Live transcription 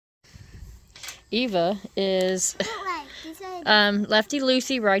Eva is lefty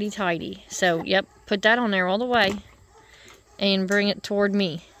loosey, righty tighty. So, yep, put that on there all the way and bring it toward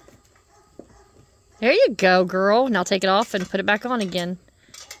me. There you go, girl. Now take it off and put it back on again.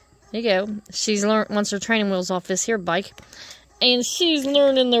 There you go. She's learned once her training wheels off this here bike, and she's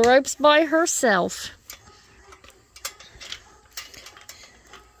learning the ropes by herself.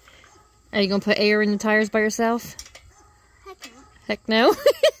 Are you gonna put air in the tires by yourself? Heck no.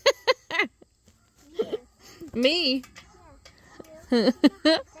 Heck no. Me? Yeah.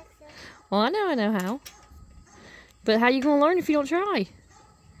 Well, I know how. But how you gonna learn if you don't try?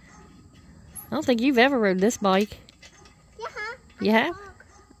 I don't think you've ever rode this bike. Yeah. You have?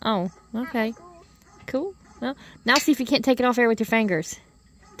 Oh, okay. Cool. Well, now see if you can't take it off air with your fingers.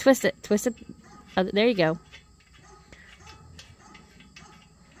 Twist it. Twist it. Oh, there you go.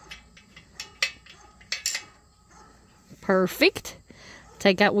 Perfect.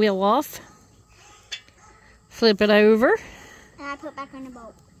 Take that wheel off. Flip it over. And I put it back on the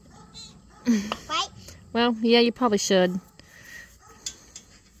boat. Right? Well, yeah, you probably should.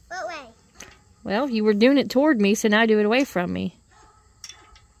 What way? Well, you were doing it toward me, so now do it away from me.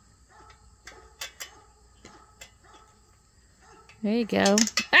 There you go.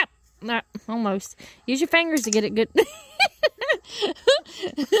 Ah, almost. Use your fingers to get it good.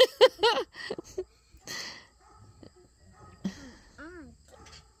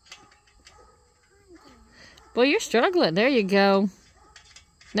 Boy, you're struggling. There you go.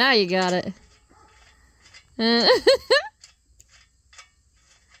 Now you got it.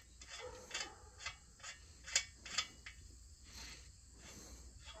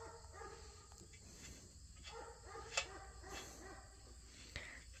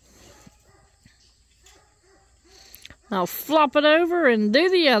 Now flop it over and do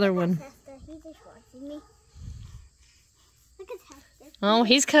the other one. Oh,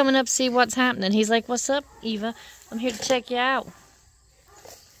 he's coming up to see what's happening. He's like, "What's up, Eva? I'm here to check you out."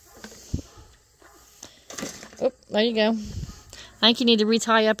 Oh, there you go. I think you need to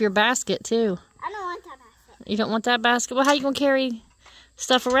retie up your basket, too. I don't want that basket. You don't want that basket? Well, how you going to carry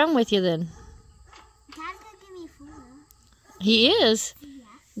stuff around with you, then? Dad's going to give me food. He is?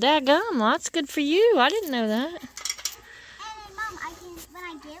 Yeah. Daggum, well, that's good for you. I didn't know that. And then, Mom, when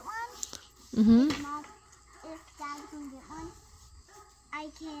I get one, Mom, if Dad's going to get one, I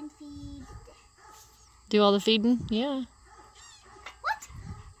can feed. Do all the feeding? Yeah. What?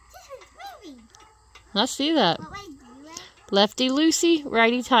 This is moving. I see that. What way do you way? Lefty loosey,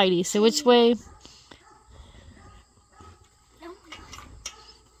 righty tighty. So which way? Oh my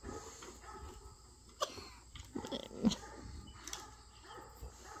God.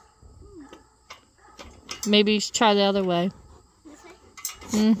 Maybe try the other way. This way?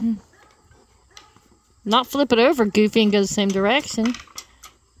 Mm-hmm. Not flip it over, Goofy, and go the same direction.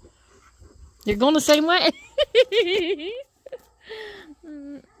 You're going the same way.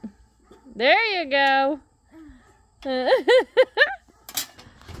 There you go.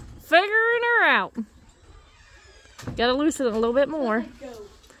 Figuring her out. Gotta loosen it a little bit more.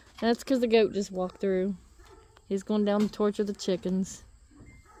 That's because the goat just walked through. He's going down to torture the chickens.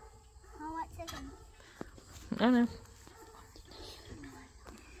 Oh, what chicken? I know.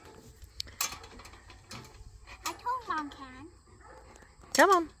 I told Mom can.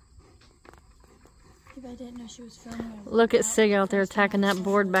 Come on. I didn't know she was filming. Look at Sig out there attacking that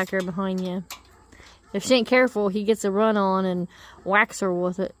board back there behind you. If she ain't careful, he gets a run on and whacks her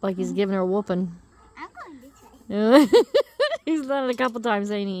with it like he's giving her a whooping. I'm going this way. He's done it a couple times,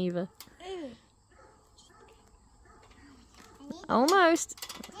 ain't he, Eva? Almost.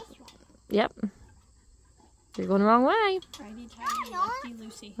 Yep. You're going the wrong way. Righty tighty, lefty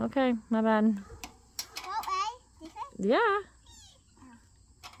loosey. Okay, my bad. What way? This way? Yeah.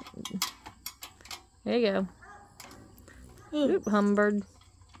 There you go. Oop, hummingbird.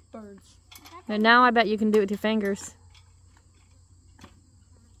 Birds. And now I bet you can do it with your fingers.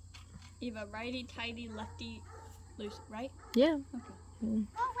 Eva, righty tighty, lefty loose, right? Yeah. Okay. What way?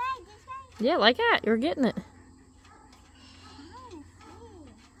 This way? Yeah, like that. You're getting it.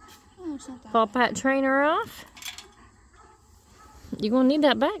 Oh, it's not that Pop that trainer off. You're going to need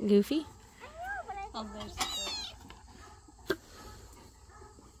that back, Goofy. Oh, there's the goat.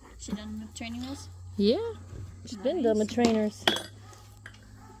 She done with training wheels? Yeah. She's been done with trainers.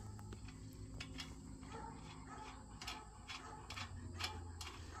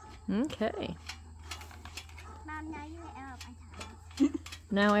 Okay. Mom, now you air up my tires.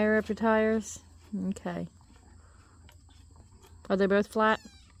 Now air up your tires. Okay. Are they both flat?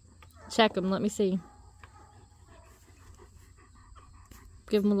 Check them. Let me see.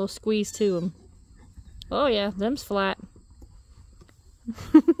 Give them a little squeeze to them. Oh yeah, them's flat.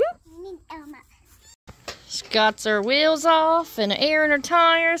 You need air got her wheels off and air in her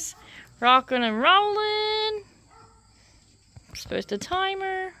tires. Rocking and rolling. I'm supposed to time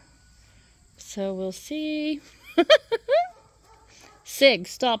her. So we'll see. Sig,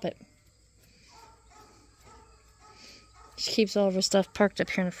 stop it. She keeps all of her stuff parked up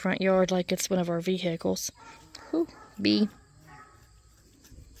here in the front yard like it's one of our vehicles. Ooh, bee.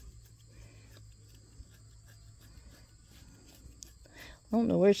 I don't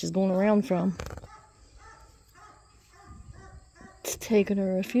know where she's going around from. It's taking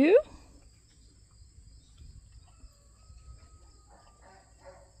her a few.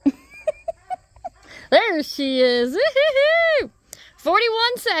 There she is. Woo-hoo-hoo!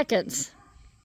 41 seconds.